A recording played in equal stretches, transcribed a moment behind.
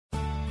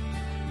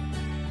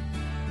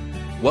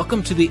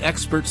Welcome to the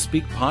Expert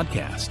Speak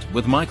podcast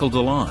with Michael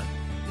DeLon.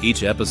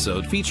 Each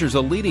episode features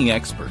a leading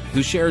expert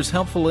who shares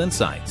helpful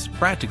insights,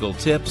 practical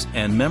tips,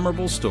 and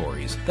memorable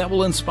stories that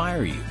will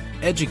inspire you,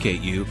 educate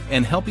you,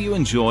 and help you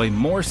enjoy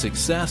more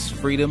success,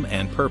 freedom,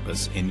 and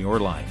purpose in your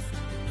life.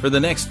 For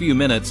the next few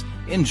minutes,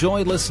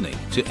 enjoy listening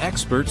to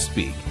Expert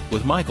Speak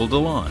with Michael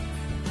DeLon.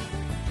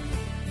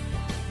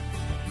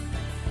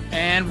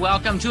 And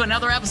welcome to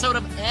another episode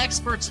of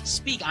Experts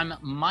Speak. I'm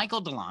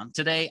Michael DeLon.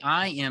 Today,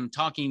 I am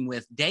talking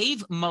with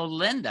Dave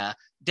Molenda.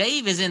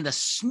 Dave is in the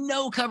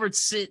snow-covered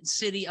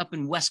city up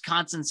in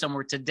Wisconsin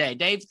somewhere today.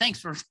 Dave, thanks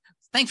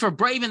for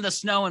braving the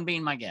snow and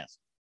being my guest.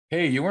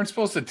 Hey, you weren't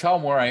supposed to tell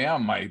them where I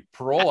am. My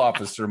parole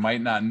officer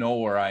might not know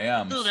where I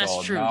am. Oh, that's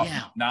so true.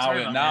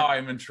 Now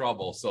I'm in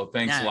trouble. So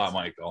thanks a lot,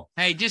 Michael.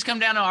 Hey, just come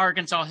down to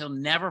Arkansas. He'll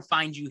never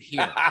find you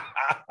here.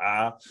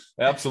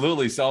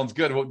 Absolutely. Sounds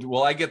good.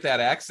 Will I get that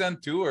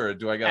accent too, or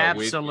do I got to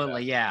wait?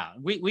 Absolutely. Yeah.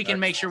 We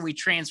can make sure we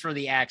transfer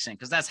the accent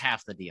because that's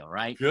half the deal,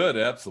 right? Good.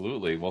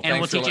 Absolutely. Well, and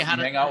thanks for letting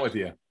me hang out with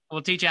you.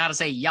 We'll teach you how to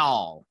say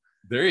y'all.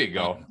 There you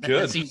go.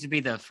 Good. That seems to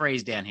be the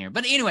phrase down here.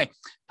 But anyway,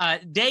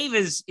 Dave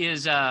is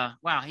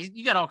wow.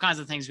 You got all kinds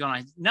of things going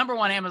on. Number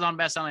one Amazon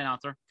bestselling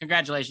author.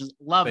 Congratulations.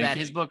 Love that.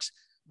 His book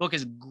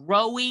is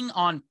Growing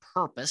on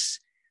Purpose.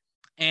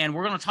 And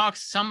we're going to talk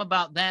some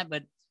about that.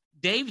 But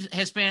Dave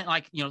has spent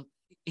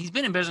he's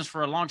been in business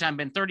for a long time,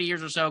 been 30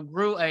 years or so,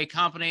 grew a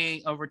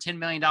company over $10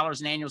 million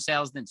in annual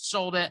sales, then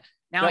sold it.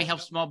 Now he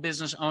helps small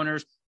business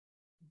owners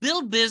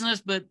build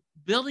business, but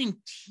building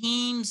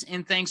teams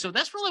and things. So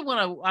that's really what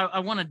I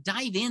want to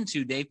dive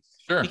into, Dave,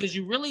 because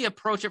you really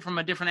approach it from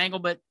a different angle.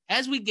 But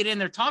as we get in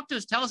there, talk to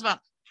us, tell us about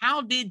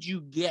how did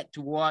you get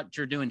to what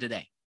you're doing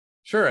today?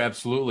 Sure,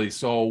 absolutely.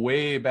 So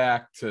way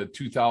back to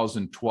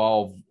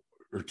 2012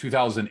 or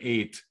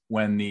 2008,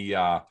 when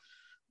the,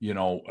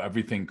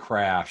 everything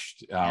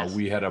crashed,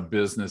 we had a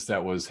business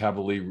that was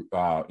heavily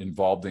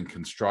involved in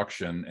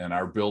construction, and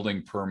our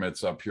building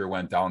permits up here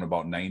went down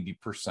about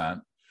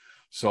 90%.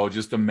 So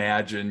just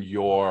imagine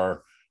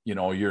your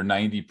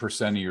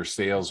 90% of your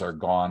sales are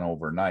gone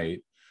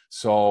overnight.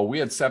 So we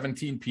had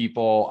 17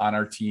 people on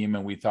our team,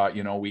 and we thought,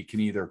 we can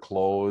either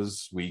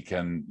close, we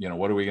can,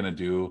 what are we going to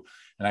do?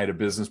 And I had a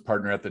business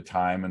partner at the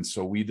time. And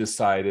so we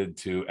decided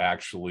to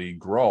actually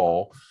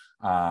grow.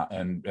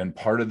 And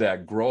part of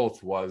that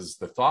growth was,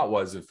 the thought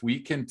was, if we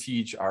can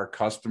teach our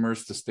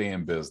customers to stay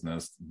in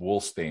business,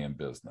 we'll stay in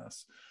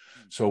business.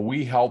 So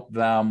we help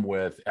them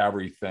with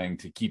everything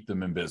to keep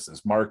them in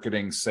business,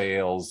 marketing,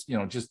 sales,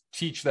 just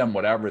teach them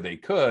whatever they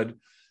could.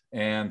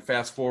 And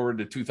fast forward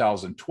to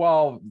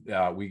 2012,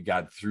 we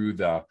got through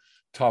the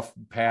tough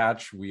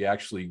patch. We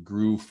actually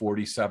grew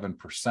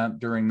 47%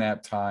 during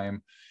that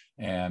time.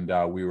 And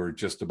we were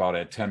just about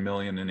at 10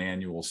 million in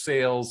annual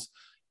sales.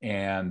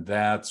 And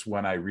that's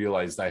when I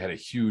realized I had a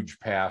huge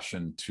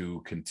passion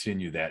to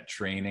continue that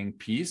training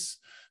piece.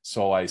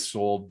 So I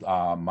sold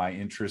my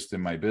interest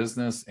in my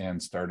business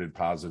and started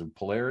Positive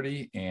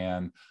Polarity.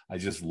 And I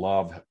just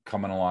love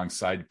coming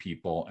alongside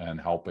people and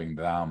helping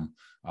them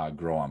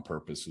grow on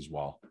purpose as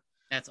well.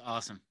 That's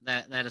awesome.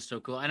 That is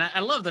so cool. And I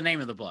love the name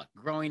of the book,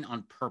 Growing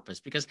on Purpose,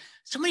 because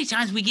so many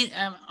times we get,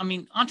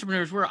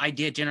 entrepreneurs, we're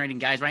idea generating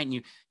guys, right? And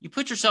you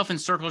put yourself in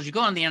circles, you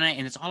go on the internet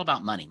and it's all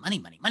about money.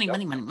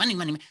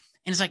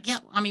 And it's like,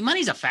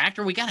 money's a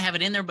factor. We got to have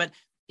it in there. But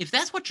if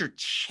that's what you're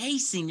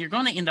chasing, you're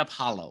going to end up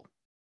hollow.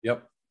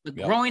 Yep. But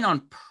growing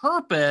on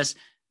purpose,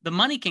 the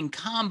money can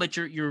come, but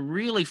you're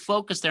really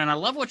focused there. And I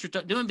love what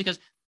you're doing, because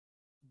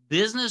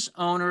business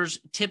owners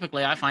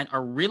typically, I find,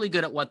 are really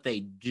good at what they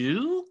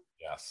do.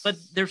 Yes. But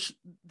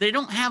they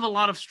don't have a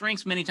lot of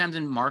strengths many times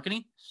in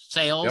marketing,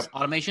 sales,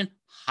 automation,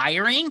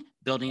 hiring,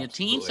 building a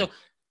team. So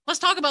let's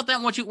talk about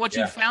that and what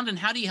you found, and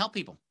how do you help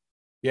people?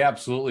 Yeah,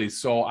 absolutely.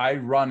 So I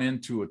run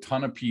into a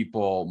ton of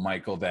people,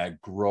 Michael,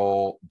 that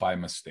grow by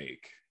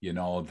mistake.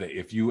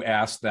 If you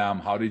ask them,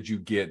 how did you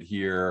get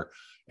here?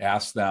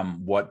 Ask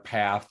them what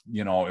path,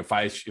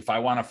 if I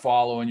want to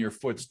follow in your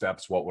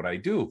footsteps, what would I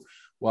do?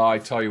 Well, I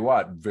tell you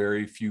what,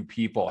 very few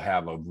people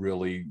have a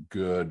really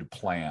good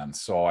plan.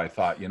 So I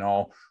thought,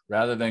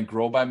 rather than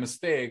grow by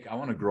mistake, I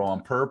want to grow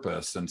on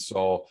purpose. And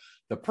so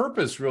the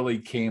purpose really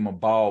came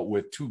about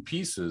with two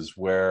pieces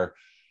where,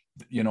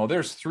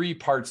 there's three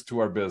parts to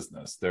our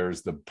business.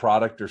 There's the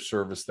product or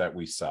service that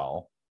we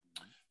sell.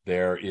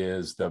 There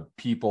is the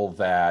people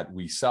that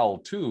we sell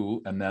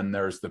to, and then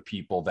there's the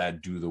people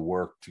that do the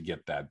work to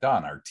get that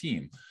done, our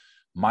team.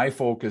 My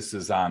focus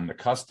is on the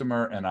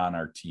customer and on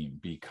our team,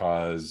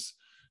 because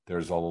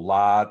there's a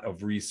lot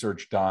of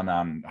research done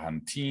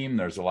on team.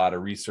 There's a lot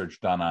of research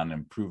done on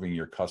improving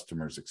your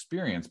customer's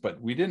experience, but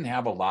we didn't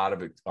have a lot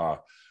of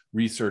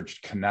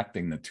research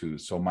connecting the two.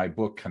 So my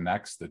book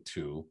connects the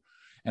two.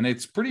 And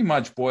it's pretty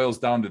much boils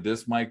down to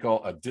this,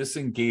 Michael: a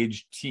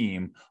disengaged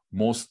team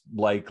most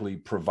likely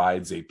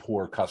provides a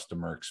poor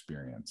customer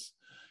experience.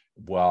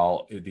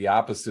 Well, the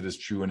opposite is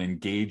true. An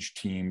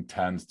engaged team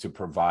tends to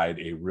provide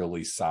a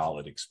really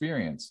solid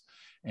experience.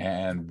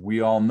 And we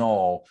all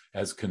know,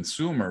 as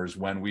consumers,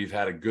 when we've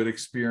had a good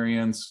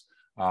experience,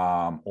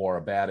 or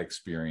a bad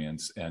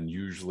experience. And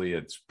usually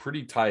it's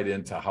pretty tied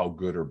into how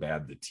good or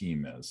bad the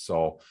team is.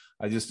 So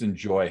I just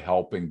enjoy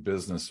helping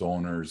business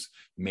owners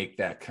make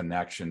that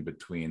connection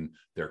between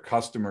their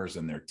customers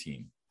and their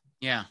team.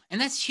 Yeah. And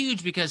that's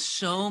huge because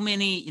so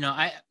many,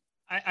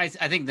 I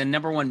think the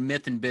number one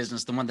myth in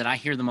business, the one that I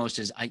hear the most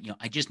is,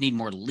 I just need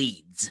more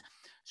leads.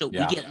 So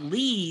we get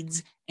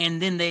leads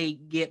and then they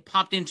get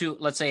popped into,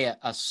 let's say,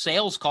 a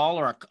sales call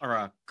or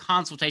a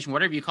consultation,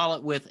 whatever you call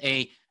it, with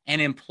an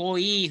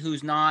employee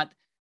who's not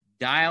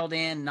dialed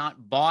in,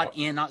 not bought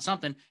in, not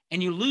something,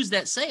 and you lose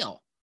that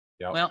sale.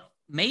 Yep. Well,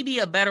 maybe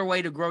a better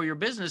way to grow your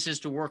business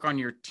is to work on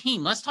your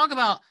team. Let's talk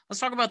about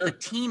the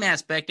team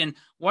aspect and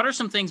what are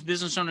some things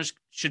business owners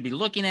should be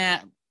looking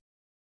at?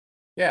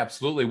 Yeah,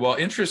 absolutely. Well,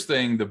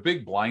 interesting. The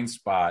big blind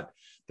spot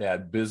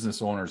that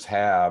business owners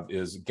have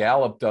is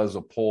Gallup does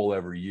a poll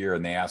every year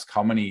and they ask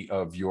how many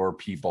of your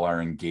people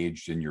are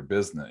engaged in your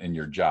business, in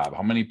your job.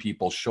 How many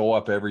people show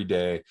up every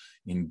day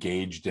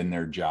engaged in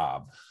their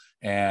job?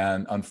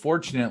 And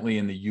unfortunately,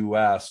 in the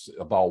US,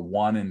 about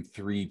 1 in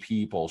 3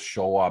 people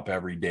show up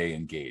every day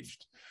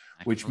engaged,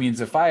 which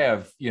means if I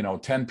have,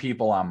 10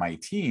 people on my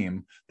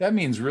team, that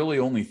means really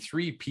only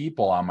 3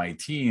 people on my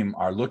team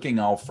are looking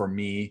out for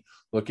me,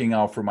 looking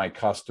out for my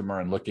customer,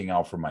 and looking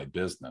out for my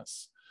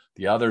business.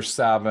 The other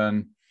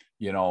 7,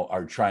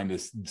 are trying to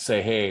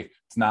say, hey,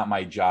 it's not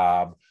my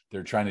job.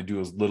 They're trying to do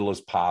as little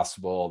as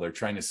possible. They're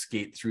trying to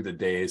skate through the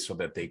day so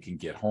that they can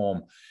get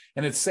home.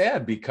 And it's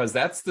sad because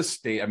that's the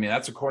state. I mean,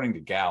 that's according to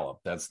Gallup.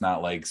 That's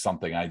not like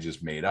something I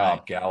just made up.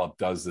 Right. Gallup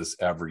does this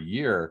every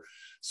year.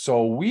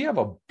 So we have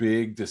a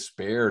big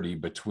disparity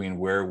between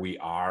where we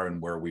are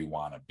and where we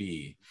want to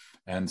be.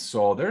 And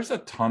so there's a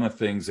ton of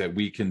things that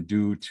we can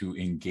do to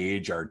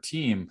engage our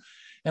team.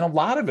 And a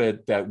lot of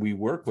it that we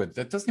work with,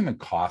 that doesn't even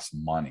cost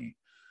money.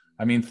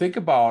 I mean, think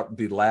about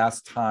the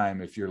last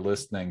time, if you're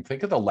listening,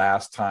 think of the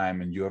last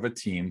time, and you have a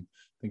team,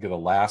 think of the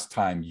last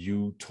time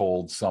you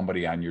told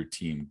somebody on your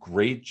team,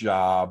 great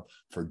job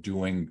for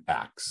doing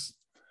X.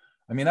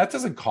 I mean, that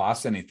doesn't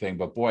cost anything,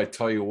 but boy, I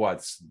tell you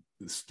what,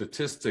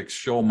 statistics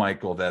show,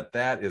 Michael,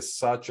 that is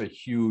such a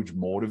huge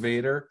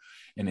motivator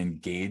and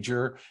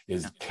engager,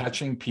 is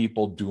catching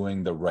people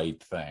doing the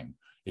right thing.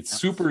 It's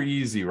super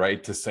easy,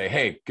 right, to say,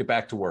 hey, get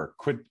back to work,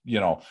 quit,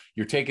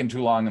 you're taking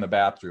too long in the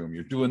bathroom,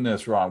 you're doing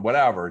this wrong,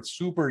 whatever. It's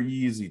super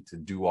easy to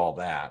do all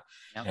that.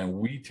 Yep. And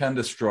we tend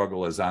to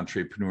struggle as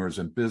entrepreneurs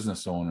and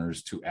business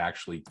owners to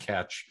actually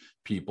catch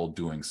people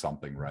doing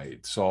something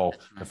right. So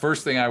the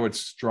first thing I would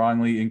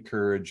strongly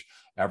encourage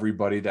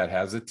everybody that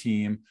has a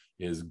team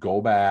is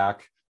go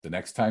back. The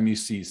next time you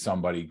see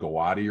somebody, go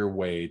out of your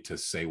way to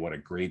say what a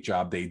great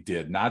job they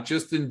did, not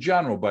just in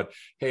general, but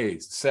hey,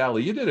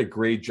 Sally, you did a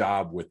great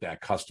job with that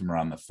customer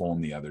on the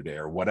phone the other day,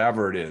 or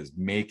whatever it is.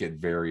 Make it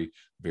very,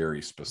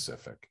 very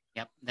specific.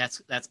 Yep,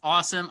 that's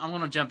awesome. I'm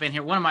going to jump in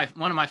here. One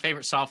of my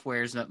favorite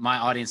softwares that my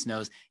audience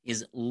knows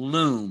is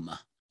Loom,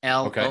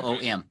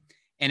 Loom,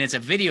 and it's a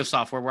video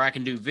software where I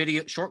can do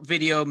short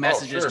video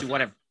messages to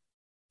whatever.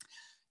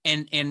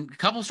 And a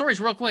couple of stories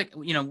real quick.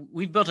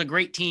 We've built a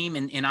great team,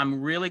 and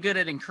I'm really good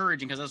at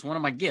encouraging because that's one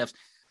of my gifts.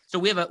 So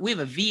we have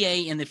a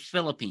VA in the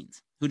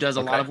Philippines who does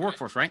a lot of work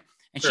for us, right?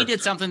 And she did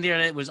something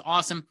there that was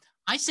awesome.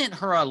 I sent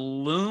her a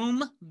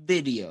Loom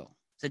video.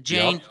 Said,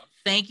 Jane,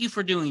 thank you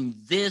for doing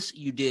this.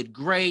 You did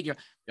great.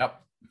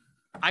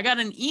 I got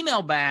an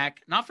email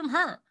back, not from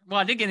her. Well,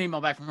 I did get an email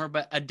back from her,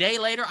 but a day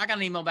later, I got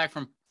an email back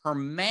from her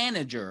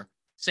manager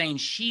saying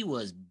she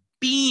was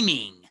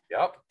beaming.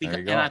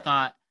 And I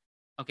thought,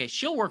 okay,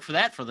 she'll work for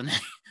that for the night.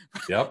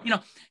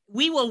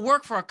 We will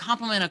work for a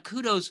compliment of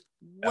kudos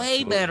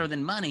way better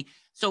than money.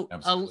 So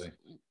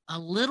a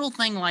little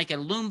thing like a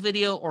Loom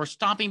video or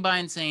stopping by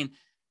and saying,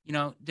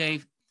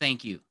 Dave,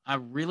 thank you. I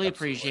really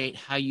appreciate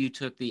how you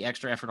took the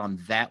extra effort on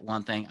that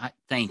one thing.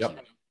 Thank you.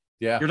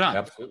 Yeah, you're done.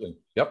 Absolutely.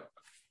 Yep.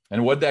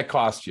 And what'd that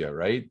cost you,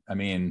 right? I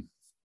mean,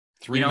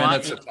 3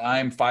 minutes a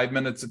time, 5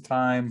 minutes a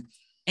time.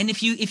 And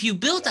if you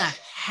built a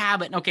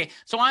habit, okay,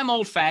 so I'm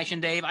old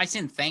fashioned, Dave. I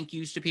send thank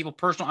yous to people,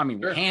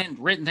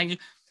 handwritten thank you.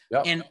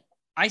 And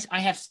I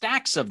have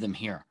stacks of them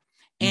here.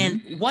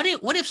 And what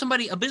if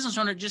somebody, a business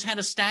owner, just had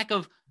a stack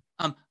of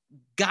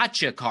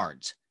gotcha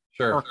cards?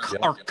 Or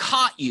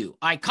caught you.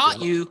 I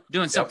caught you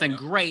doing something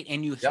great,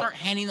 and you start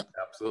handing them.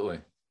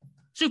 Absolutely.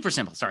 Super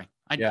simple. Sorry.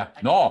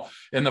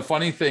 And the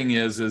funny thing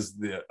is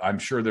I'm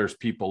sure there's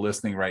people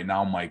listening right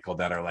now, Michael,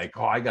 that are like,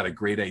 oh, I got a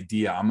great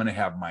idea. I'm going to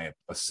have my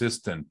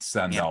assistant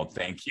send out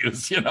thank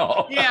yous, Yeah,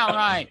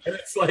 right. And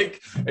it's like,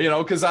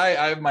 because I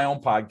have my own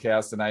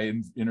podcast and I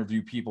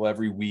interview people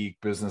every week,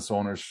 business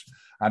owners,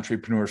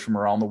 entrepreneurs from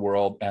around the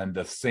world. And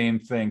the same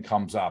thing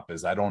comes up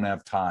is I don't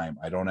have time.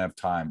 I don't have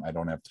time. I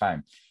don't have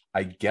time.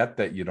 I get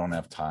that you don't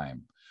have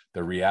time.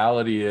 The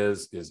reality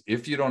is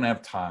if you don't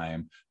have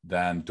time,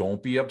 then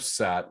don't be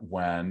upset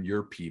when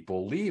your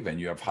people leave and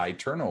you have high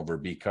turnover,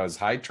 because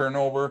high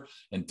turnover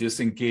and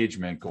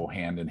disengagement go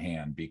hand in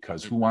hand,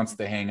 because who wants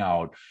to hang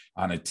out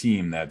on a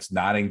team that's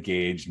not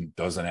engaged and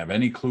doesn't have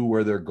any clue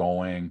where they're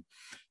going?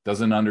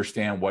 doesn't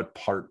understand what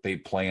part they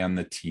play on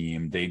the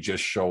team. They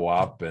just show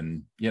up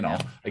and,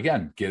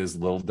 again, get as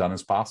little done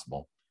as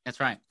possible. That's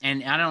right.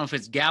 And I don't know if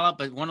it's Gallup,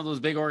 but one of those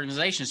big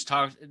organizations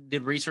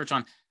did research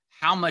on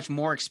how much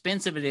more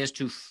expensive it is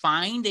to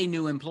find a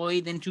new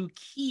employee than to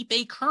keep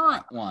a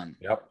current one.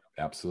 Yep,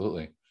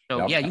 absolutely.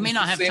 So you may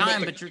not have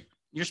time, but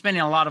you're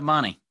spending a lot of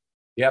money.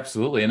 Yeah,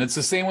 absolutely. And it's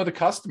the same with the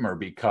customer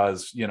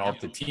because, if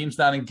the team's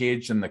not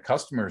engaged and the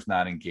customer's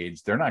not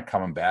engaged, they're not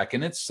coming back.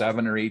 And it's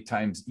 7 or 8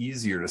 times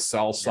easier to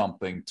sell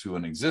something to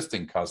an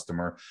existing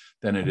customer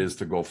than it is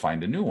to go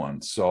find a new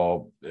one.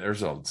 So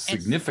there's a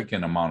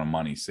significant amount of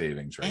money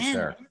savings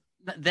there.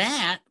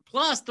 That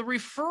plus the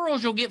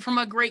referrals you'll get from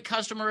a great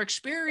customer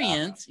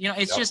experience.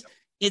 It's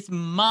it's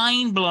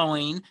mind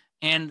blowing.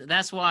 And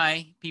that's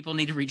why people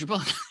need to read your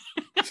book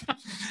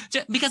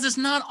because it's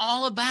not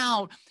all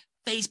about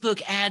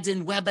Facebook ads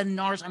and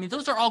webinars. I mean,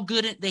 those are all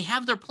good. They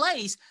have their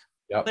place.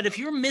 Yep. But if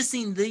you're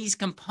missing these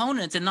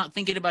components and not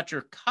thinking about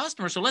your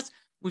customer,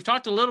 we've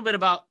talked a little bit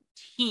about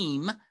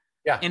team.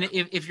 Yeah. And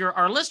if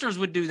our listeners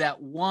would do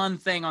that one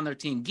thing on their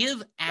team,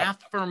 give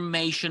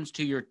affirmations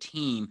to your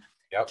team.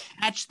 Yep.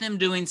 Catch them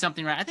doing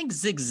something right. I think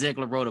Zig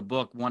Ziglar wrote a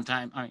book one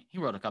time. He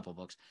wrote a couple of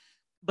books,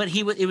 but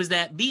it was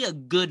that be a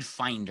good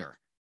finder.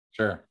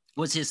 Sure.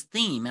 Was his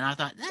theme. And I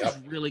thought that's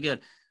really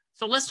good.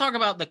 So let's talk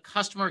about the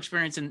customer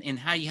experience and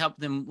how you help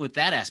them with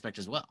that aspect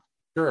as well.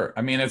 Sure.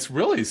 I mean, it's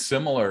really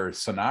similar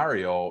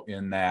scenario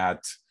in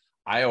that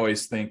I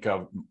always think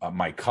of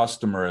my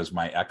customer as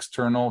my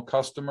external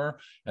customer,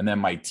 and then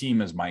my team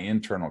as my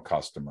internal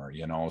customer,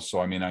 So,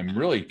 I mean, I'm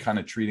really kind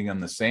of treating them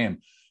the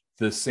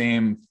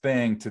same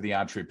thing to the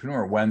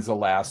entrepreneur. When's the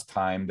last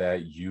time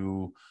that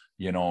you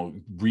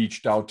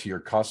reached out to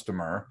your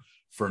customer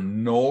for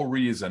no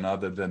reason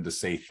other than to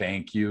say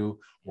thank you,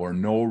 or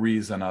no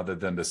reason other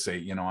than to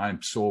say,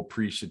 I'm so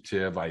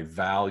appreciative. I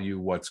value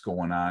what's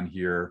going on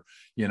here.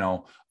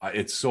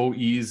 It's so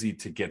easy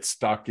to get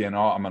stuck in,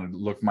 I'm going to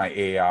look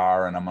my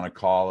AR and I'm going to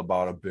call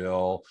about a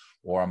bill,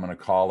 or I'm going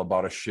to call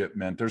about a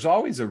shipment. There's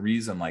always a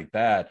reason like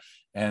that.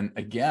 And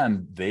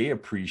again, they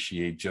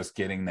appreciate just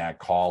getting that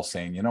call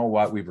saying, you know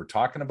what, we were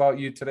talking about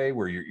you today.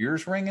 Were your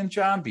ears ringing,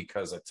 John?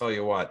 Because I tell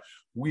you what,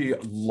 we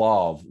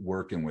love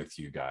working with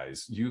you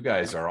guys. You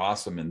guys are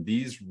awesome in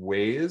these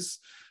ways.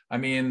 I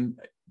mean,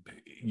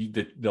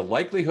 the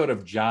likelihood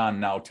of John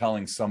now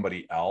telling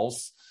somebody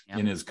else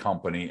in his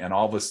company, and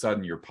all of a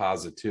sudden your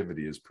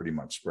positivity is pretty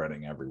much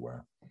spreading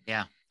everywhere.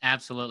 Yeah,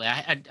 absolutely.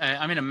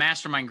 I'm in a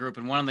mastermind group,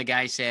 and one of the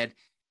guys said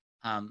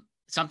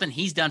something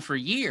he's done for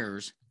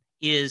years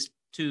is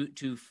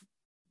to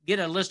get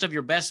a list of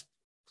your best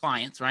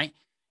clients, right?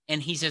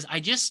 And he says, I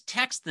just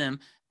text them,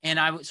 and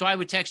I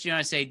would text you and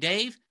I say,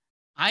 Dave,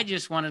 I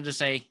just wanted to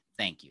say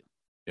thank you.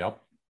 Yep.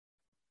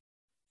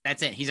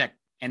 That's it. He's like,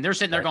 and they're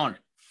sitting there going,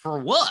 for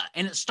what?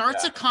 And it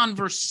starts a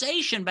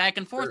conversation back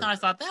and forth. Sure. And I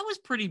thought that was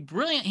pretty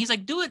brilliant. He's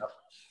like, do it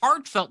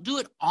heartfelt, do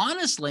it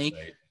honestly.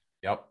 Right.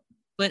 Yep.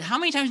 But how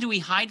many times do we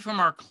hide from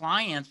our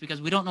clients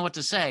because we don't know what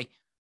to say?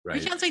 Right.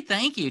 We can't say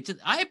thank you.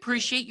 I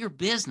appreciate your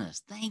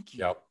business. Thank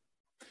you. Yep.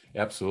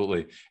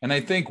 Absolutely. And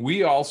I think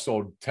we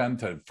also tend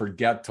to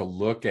forget to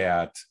look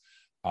at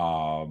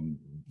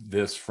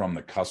this from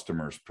the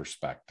customer's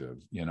perspective,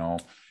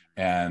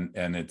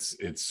 and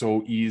it's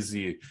so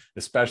easy,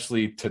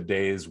 especially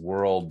today's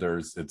world.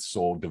 It's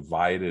so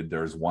divided.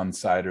 There's one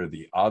side or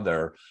the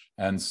other.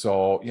 And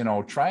so,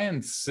 try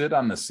and sit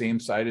on the same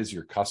side as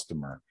your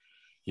customer.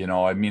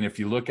 I mean, if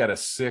you look at a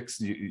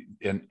 6,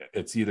 and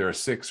it's either a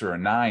 6 or a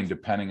 9,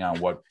 depending on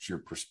what's your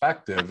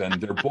perspective, and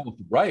they're both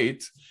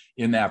right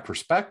in that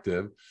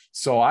perspective.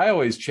 So I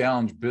always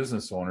challenge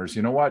business owners,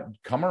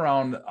 come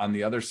around on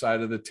the other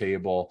side of the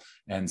table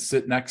and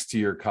sit next to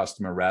your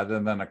customer rather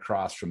than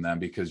across from them,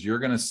 because you're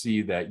going to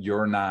see that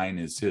your 9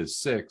 is his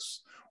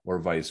 6 or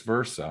vice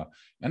versa.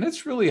 And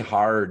it's really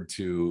hard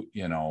to,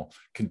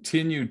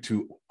 continue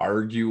to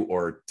argue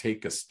or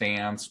take a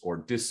stance or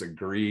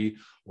disagree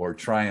or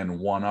try and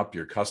one up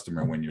your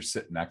customer when you're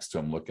sitting next to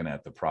them looking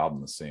at the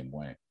problem the same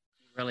way. It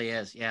really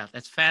is. Yeah,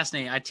 that's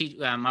fascinating. I teach,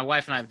 my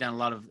wife and I have done a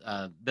lot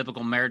of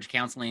biblical marriage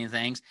counseling and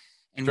things.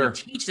 And we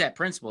teach that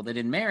principle that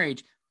in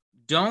marriage,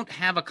 don't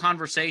have a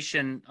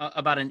conversation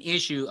about an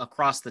issue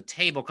across the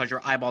table because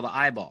you're eyeball to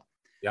eyeball.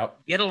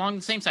 Yep. Get along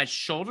the same side,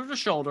 shoulder to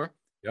shoulder.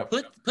 Yep.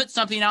 Put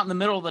something out in the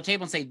middle of the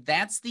table and say,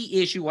 that's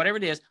the issue, whatever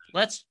it is.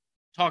 Let's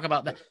talk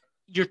about that.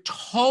 You're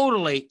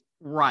totally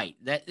right.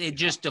 That it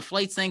just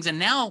deflates things. And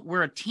now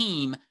we're a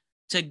team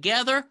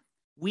together.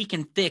 We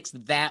can fix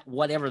that,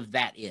 whatever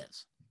that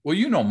is.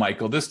 Well,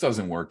 Michael, this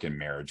doesn't work in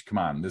marriage. Come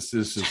on. This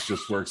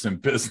just works in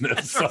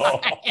business. So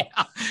right.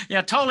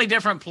 Yeah, totally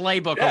different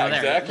playbook over there.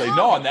 Exactly.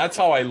 No, and that's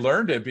how I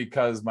learned it,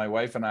 because my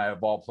wife and I,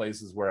 of all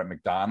places, were at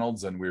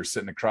McDonald's and we were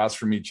sitting across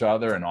from each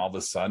other, and all of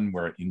a sudden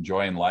we're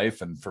enjoying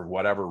life. And for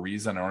whatever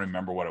reason, I don't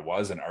remember what it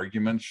was, an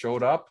argument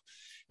showed up.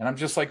 And I'm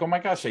just like, oh my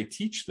gosh, I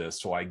teach this.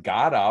 So I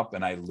got up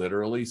and I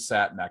literally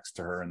sat next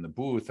to her in the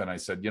booth. And I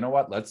said, you know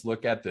what, let's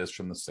look at this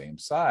from the same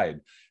side.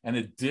 And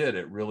it did.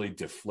 It really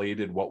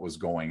deflated what was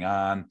going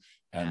on.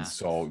 And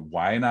so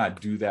why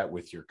not do that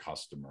with your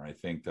customer? I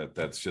think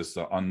that's just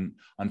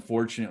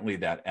unfortunately,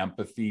 that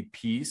empathy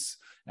piece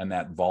and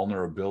that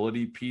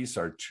vulnerability piece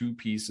are two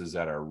pieces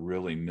that are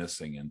really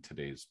missing in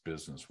today's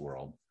business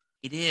world.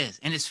 It is.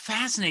 And it's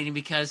fascinating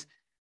because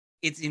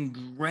it's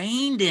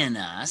ingrained in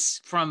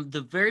us from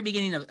the very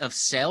beginning of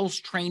sales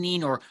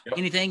training or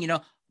anything.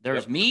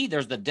 There's me,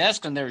 there's the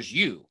desk, and there's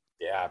you.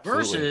 Yeah,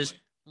 absolutely. Versus,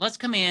 let's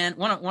come in.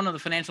 One of the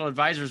financial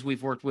advisors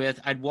we've worked with,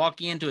 I'd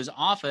walk into his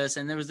office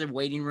and there was the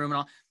waiting room and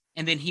all,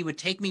 and then he would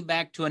take me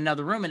back to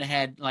another room and it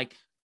had like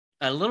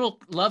a little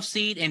love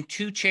seat and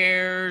 2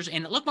 chairs,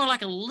 and it looked more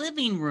like a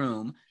living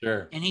room.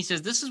 Sure. And he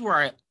says, this is where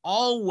I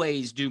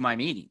always do my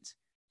meetings.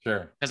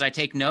 Sure. Because I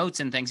take notes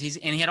and things.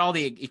 And he had all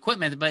the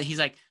equipment, but he's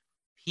like,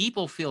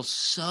 people feel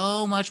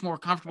so much more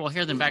comfortable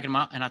here than back in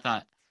my, and I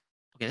thought,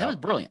 okay, that was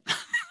brilliant.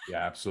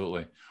 Yeah,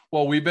 absolutely.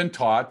 Well, we've been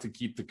taught to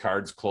keep the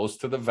cards close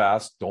to the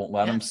vest. Don't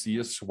let them see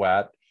you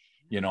sweat.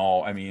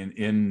 I mean,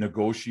 in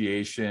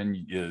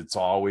negotiation, it's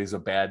always a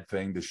bad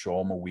thing to show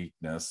them a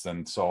weakness.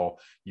 And so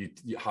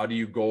how do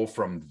you go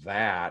from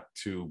that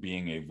to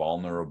being a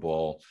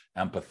vulnerable,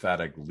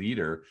 empathetic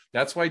leader?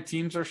 That's why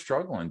teams are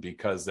struggling,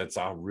 because that's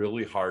a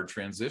really hard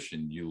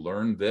transition. You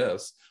learn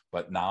this,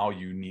 but now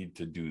you need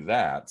to do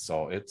that.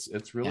 So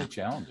it's really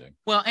challenging.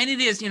 Well, and it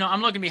is,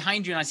 I'm looking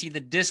behind you and I see the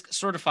DISC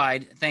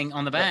certified thing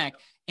on the back.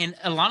 And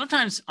a lot of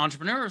times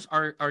entrepreneurs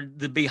are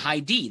the big high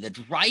D, the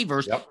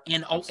drivers,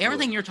 and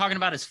everything you're talking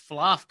about is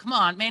fluff. Come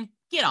on, man,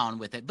 get on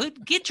with it.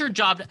 But get your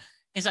job.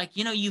 It's like,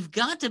 you've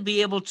got to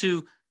be able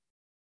to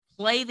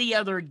play the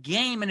other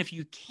game. And if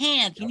you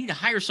can't, you need to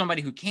hire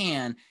somebody who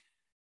can.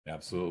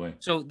 Absolutely.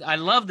 So I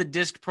love the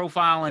DISC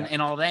profile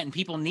and all that. And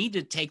people need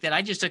to take that.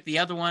 I just took the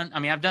other one. I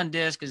mean, I've done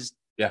DISC.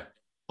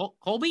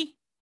 Colby?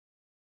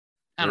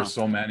 There's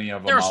so many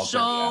of them. There's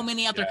so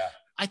many out there.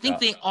 I think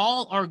they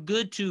all are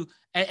good to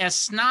as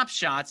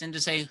snapshots and to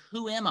say,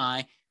 who am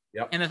I?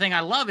 Yep. And the thing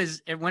I love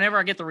is whenever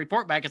I get the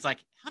report back, it's like,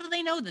 how do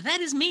they know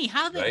that is me?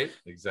 How do they? Right,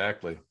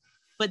 exactly.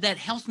 But that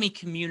helps me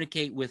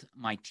communicate with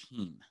my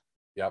team.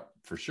 Yep,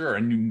 for sure.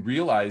 And you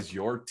realize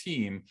your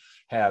team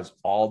has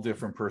all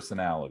different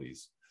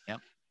personalities. Yep.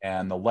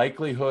 And the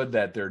likelihood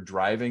that they're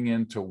driving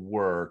into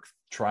work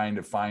trying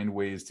to find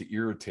ways to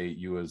irritate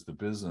you as the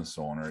business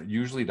owner, it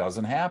usually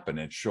doesn't happen.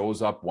 It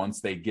shows up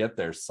once they get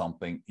there.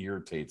 Something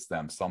irritates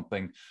them,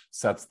 something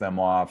sets them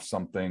off,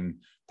 something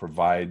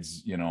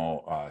provides,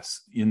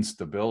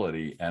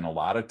 instability. And a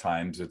lot of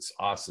times it's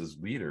us as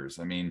leaders.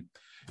 I mean,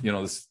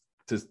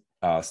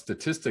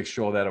 statistics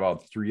show that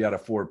about 3 out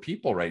of 4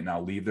 people right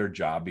now leave their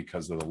job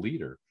because of the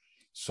leader.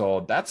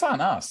 So that's on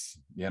us,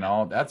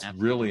 that's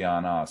really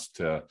on us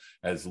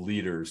as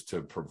leaders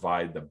to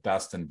provide the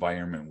best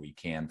environment we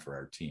can for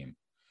our team.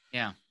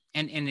 Yeah.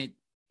 And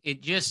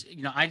it just,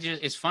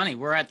 it's funny.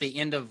 We're at the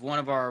end of one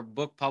of our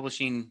book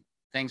publishing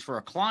things for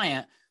a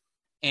client.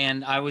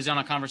 And I was on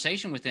a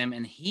conversation with him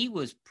and he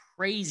was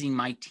praising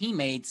my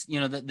teammates,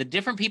 the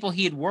different people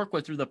he had worked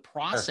with through the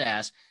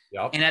process.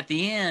 Yep. And at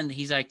the end,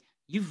 he's like,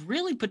 you've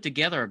really put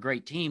together a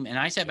great team. And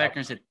I sat back there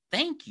and said,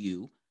 thank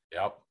you.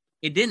 Yep.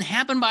 It didn't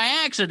happen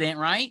by accident,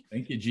 right?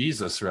 Thank you,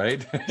 Jesus,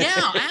 right?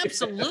 Yeah,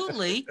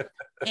 absolutely.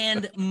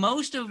 And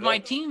most of my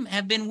team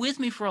have been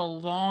with me for a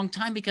long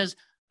time because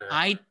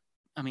I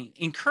mean,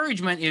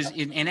 encouragement is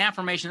an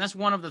affirmation. That's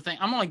one of the things.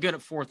 I'm only good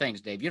at 4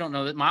 things, Dave. You don't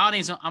know that. My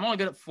audience, I'm only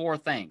good at 4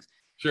 things.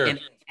 Sure. And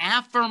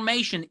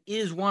affirmation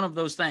is one of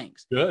those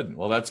things. Good.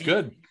 Well, that's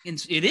good.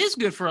 And it is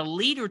good for a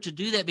leader to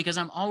do that because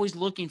I'm always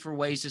looking for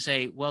ways to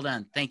say, well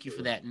done. Thank you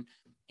for that.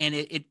 And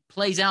it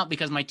plays out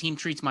because my team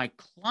treats my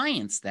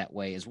clients that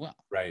way as well.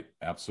 Right.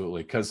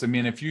 Absolutely. Because, I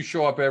mean, if you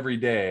show up every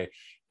day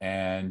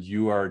and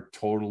you are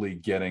totally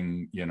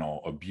getting,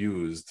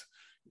 abused,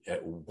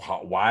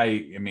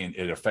 why? I mean,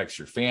 it affects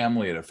your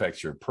family. It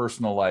affects your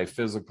personal life,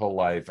 physical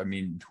life. I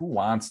mean, who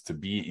wants to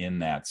be in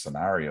that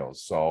scenario?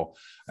 So,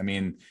 I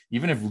mean,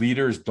 even if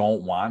leaders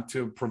don't want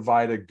to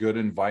provide a good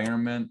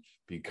environment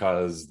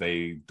because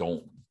they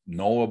don't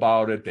know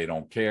about it, they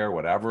don't care,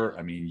 whatever.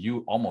 I mean,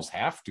 you almost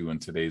have to in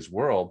today's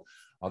world.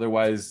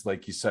 Otherwise,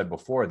 like you said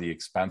before, the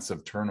expense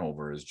of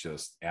turnover is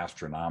just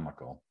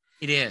astronomical.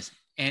 It is.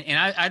 And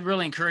I'd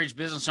really encourage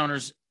business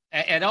owners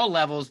at all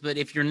levels, but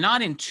if you're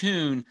not in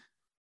tune,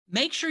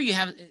 make sure you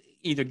have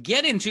either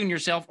get in tune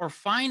yourself or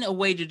find a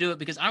way to do it.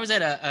 Because I was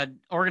at an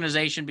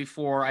organization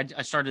before I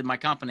started my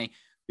company.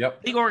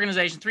 Yep. Big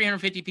organization,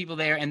 350 people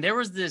there. And there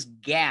was this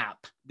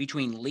gap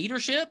between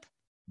leadership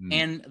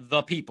and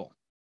the people.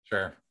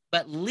 Sure.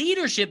 But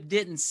leadership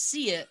didn't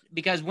see it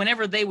because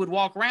whenever they would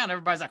walk around,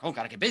 everybody's like, oh,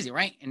 gotta get busy,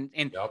 right? And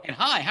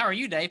hi, how are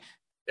you, Dave?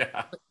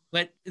 Yeah.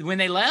 But when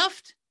they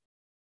left,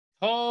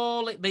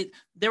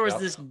 there was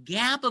this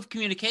gap of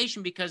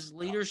communication because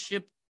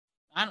leadership,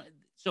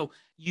 so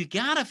you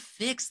gotta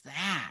fix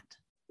that.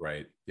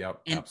 Right.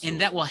 Yep.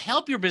 And that will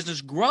help your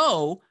business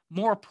grow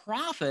more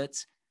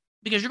profits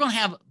because you're gonna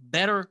have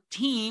better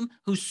team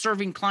who's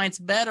serving clients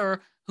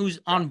better, who's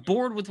on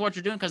board with what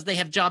you're doing because they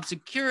have job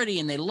security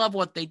and they love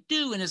what they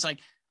do. And it's like,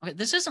 okay,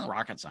 this isn't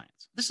rocket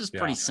science. This is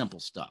pretty simple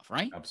stuff,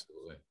 right?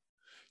 Absolutely.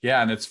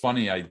 Yeah. And it's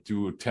funny, I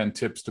do 10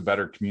 tips to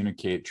better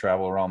communicate,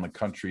 travel around the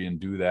country and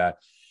do that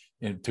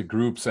into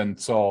groups. And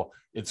so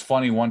it's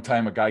funny, one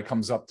time a guy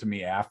comes up to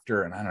me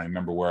after, and I don't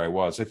remember where I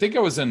was. I think I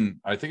was in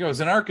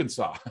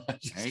Arkansas.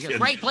 There you go.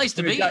 Great place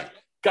to be.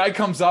 Guy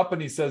comes up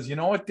and he says, you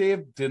know what,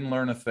 Dave, didn't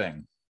learn a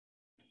thing.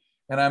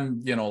 And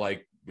I'm,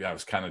 like, I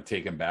was kind of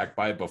taken back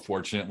by it, but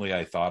fortunately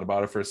I thought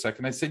about it for a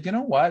second. I said, you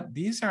know what,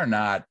 these are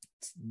not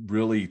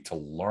really to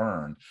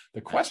learn.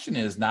 The question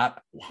is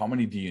not how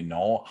many do you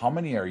know, how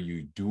many are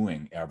you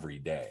doing every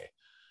day?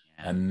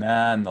 And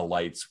then the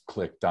lights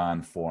clicked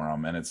on for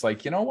him. And it's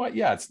like, you know what?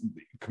 Yeah, it's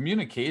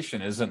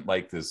communication isn't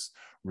like this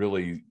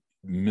really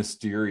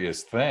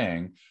mysterious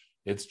thing.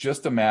 It's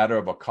just a matter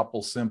of a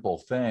couple simple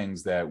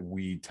things that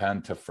we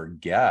tend to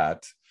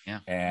forget. Yeah.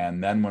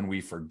 And then when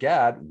we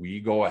forget, we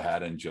go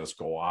ahead and just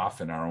go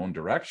off in our own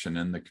direction.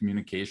 And the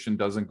communication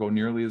doesn't go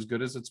nearly as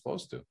good as it's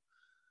supposed to.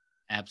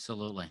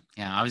 Absolutely.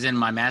 Yeah. I was in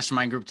my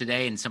mastermind group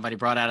today and somebody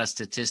brought out a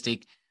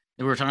statistic.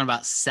 We were talking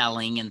about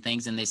selling and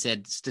things. And they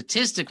said,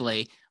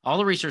 statistically, all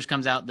the research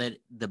comes out that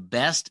the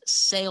best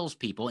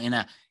salespeople in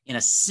a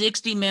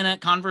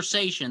 60-minute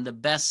conversation, the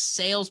best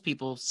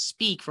salespeople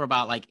speak for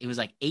about it was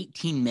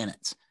 18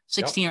 minutes,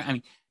 16. Yep. I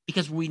mean,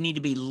 because we need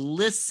to be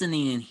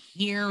listening and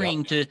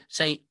hearing to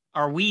say,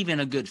 are we even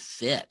a good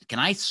fit? Can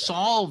I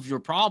solve your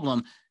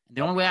problem?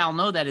 The only way I'll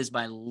know that is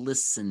by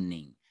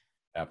listening.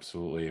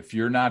 Absolutely. If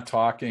you're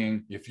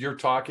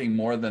talking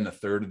more than a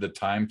third of the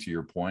time, to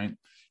your point,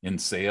 in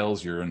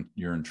sales, you're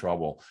in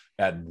trouble.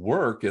 At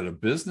work, at a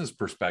business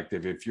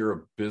perspective, if you're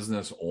a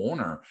business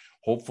owner,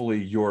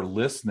 hopefully you're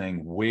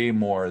listening way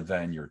more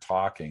than you're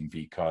talking,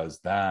 because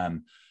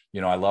then,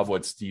 I love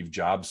what Steve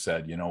Jobs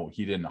said.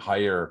 He didn't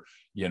hire,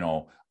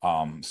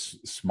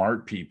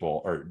 smart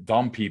people or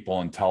dumb people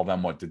and tell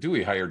them what to do.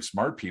 He hired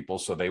smart people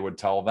so they would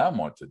tell them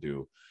what to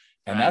do.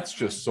 And that's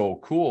just so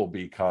cool,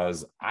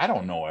 because I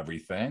don't know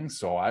everything.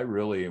 So I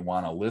really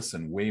want to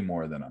listen way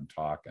more than I'm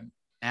talking.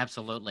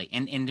 Absolutely.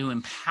 And to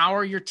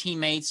empower your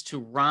teammates to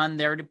run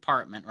their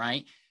department,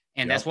 right?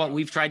 And that's what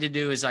we've tried to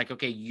do is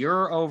okay,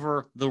 you're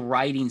over the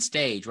writing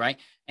stage, right?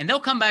 And they'll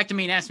come back to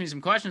me and ask me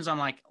some questions. I'm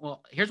like,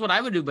 well, here's what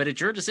I would do, but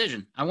it's your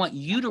decision. I want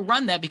you to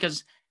run that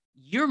because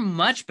you're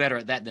much better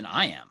at that than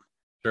I am.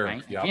 Sure.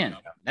 Right? Yep. Again,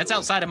 that's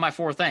outside of my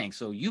 4 things.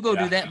 So you go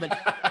do that. But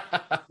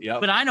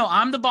but I know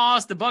I'm the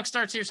boss. The buck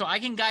starts here. So I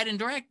can guide and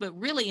direct. But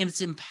really,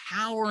 it's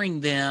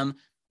empowering them,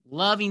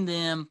 loving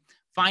them,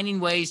 finding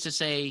ways to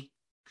say,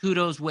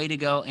 kudos, way to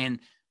go. And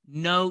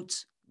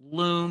notes,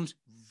 looms,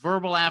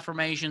 verbal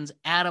affirmations,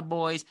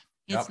 attaboys.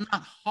 It's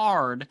not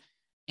hard.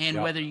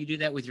 And whether you do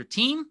that with your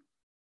team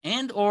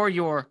and or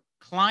your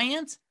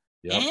clients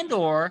and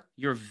or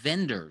your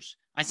vendors.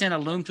 I sent a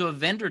loom to a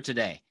vendor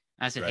today.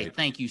 I said, hey,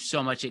 thank you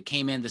so much. It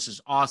came in. This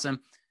is awesome.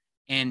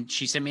 And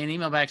she sent me an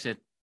email back, said,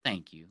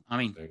 thank you. I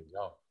mean, there you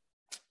go.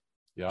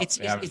 Yeah, it's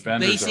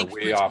vendors are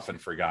way often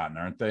forgotten,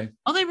 aren't they?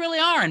 Oh, they really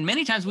are. And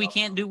many times we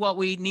can't do what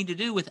we need to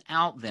do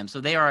without them.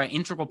 So they are an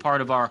integral part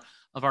of our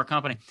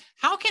company.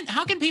 How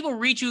can people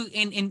reach you?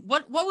 And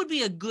what would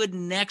be a good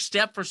next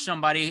step for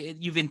somebody?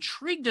 You've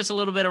intrigued us a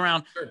little bit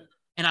around,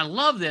 and I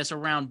love this,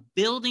 around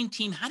building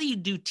team. How do you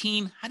do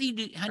team? How do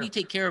you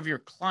take care of your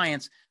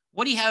clients?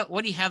 What do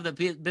you have that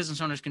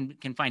business owners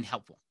can find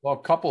helpful? Well,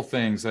 a couple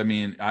things. I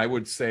mean, I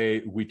would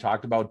say we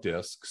talked about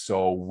DISC.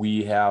 So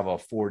we have a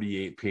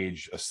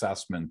 48-page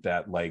assessment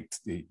that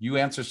you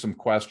answer some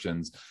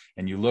questions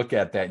and you look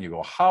at that and you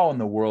go, how in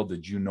the world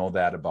did you know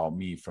that about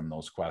me from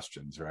those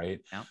questions,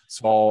 right? Yeah.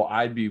 So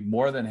I'd be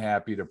more than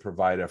happy to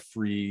provide a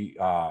free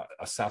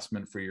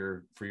assessment for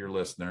your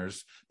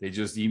listeners. They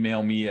just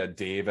email me at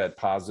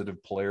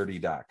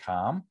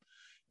dave@positivepolarity.com.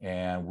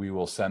 And we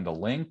will send a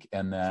link,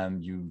 and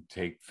then you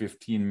take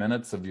 15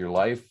 minutes of your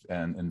life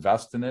and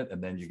invest in it,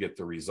 and then you get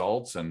the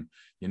results. And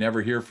you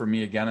never hear from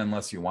me again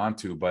unless you want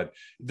to. But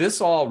this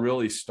all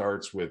really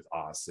starts with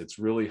us. It's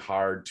really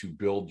hard to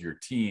build your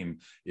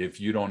team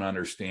if you don't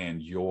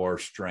understand your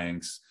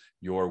strengths,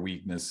 your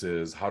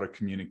weaknesses, how to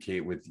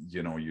communicate with,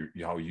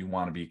 how you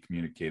want to be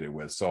communicated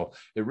with. So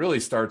it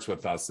really starts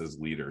with us as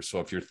leaders.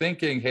 So if you're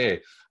thinking,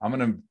 hey, I'm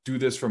going to do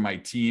this for my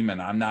team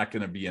and I'm not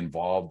going to be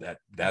involved,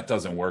 that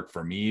doesn't work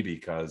for me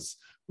because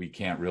we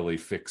can't really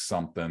fix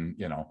something,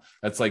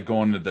 that's like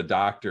going to the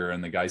doctor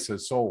and the guy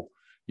says, so,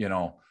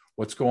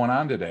 what's going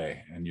on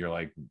today? And you're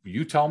like,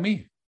 you tell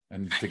me.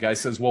 And the guy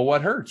says, well,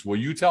 what hurts? Well,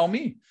 you tell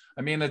me.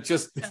 I mean, it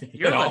just,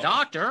 you're the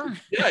doctor.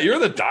 Yeah, you're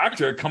the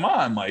doctor. Come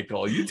on,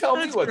 Michael. You tell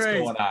me what's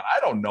going on. I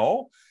don't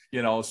know.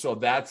 So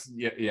that's,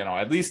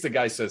 at least the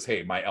guy says,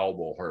 hey, my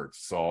elbow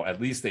hurts. So at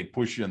least they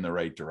push you in the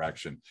right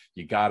direction.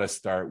 You got to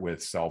start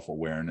with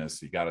self-awareness.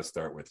 You got to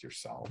start with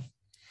yourself.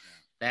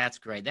 That's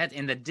great.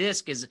 And the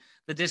disc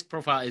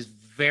profile is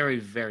very,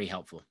 very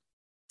helpful.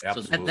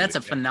 Absolutely. So that's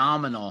a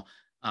phenomenal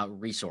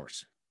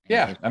resource.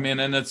 Yeah. I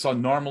mean, and it's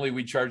normally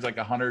we charge like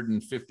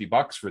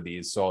 $150 for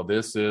these. So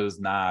this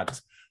is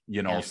not,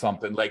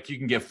 something like you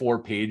can get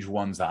 4-page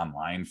ones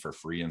online for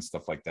free and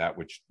stuff like that,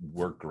 which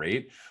work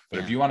great. But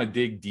if you want to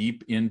dig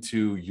deep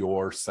into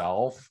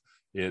yourself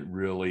it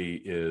really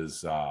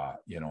is, a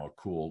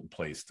cool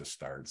place to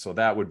start. So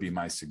that would be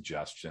my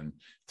suggestion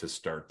to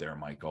start there,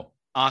 Michael.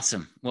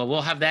 Awesome. Well,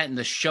 we'll have that in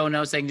the show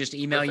notes. They can just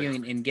email you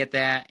and get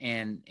that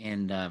and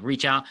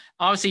reach out.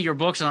 Obviously, your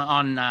book's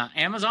on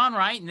Amazon,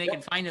 right? And they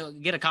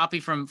can get a copy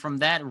from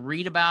that,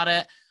 read about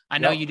it. I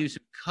know you do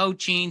some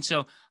coaching.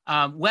 So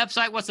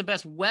website, what's the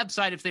best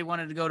website if they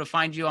wanted to go to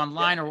find you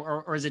online,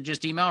 or is it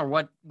just email,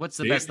 or what's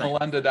the best thing?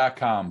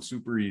 DaveMolenda.com.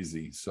 Super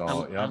easy. So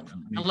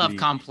I love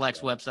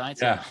complex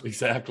websites. Yeah,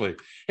 exactly.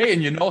 Hey,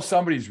 and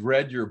somebody's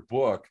read your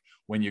book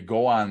when you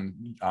go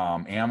on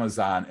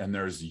Amazon and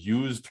there's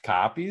used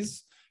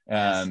copies,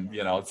 and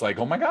it's like,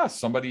 oh my gosh,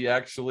 somebody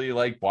actually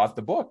bought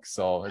the book.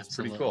 So it's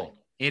pretty cool.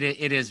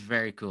 It is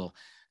very cool.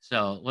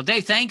 So, well,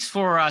 Dave, thanks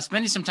for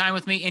spending some time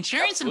with me and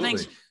sharing some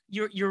things.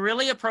 You're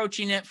really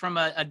approaching it from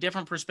a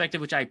different perspective,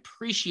 which I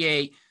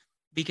appreciate,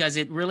 because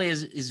it really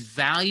is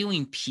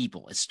valuing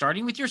people. It's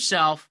starting with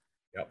yourself,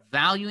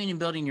 valuing and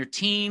building your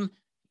team,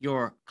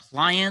 your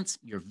clients,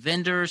 your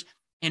vendors.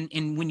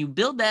 And when you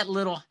build that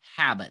little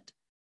habit,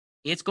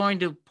 it's going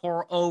to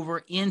pour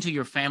over into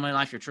your family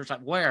life, your church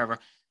life, wherever.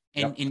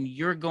 And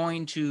you're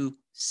going to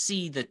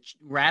see the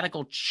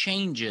radical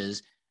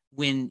changes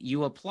when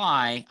you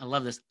apply, I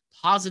love this,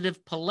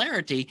 positive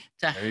polarity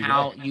to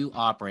how you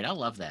operate. I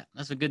love that.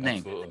 That's a good name.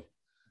 Absolutely.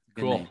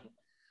 Cool. Name.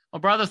 Well,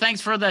 brother, thanks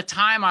for the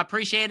time. I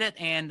appreciate it.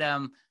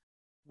 And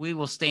we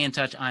will stay in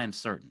touch, I am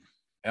certain.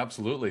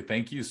 Absolutely.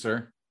 Thank you,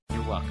 sir.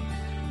 You're welcome.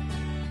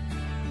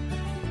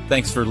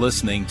 Thanks for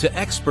listening to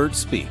Expert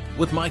Speak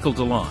with Michael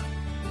DeLon.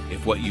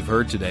 If what you've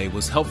heard today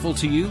was helpful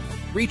to you,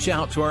 reach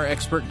out to our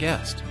expert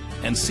guest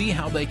and see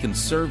how they can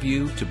serve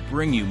you to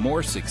bring you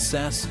more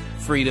success,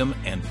 freedom,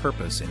 and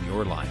purpose in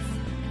your life.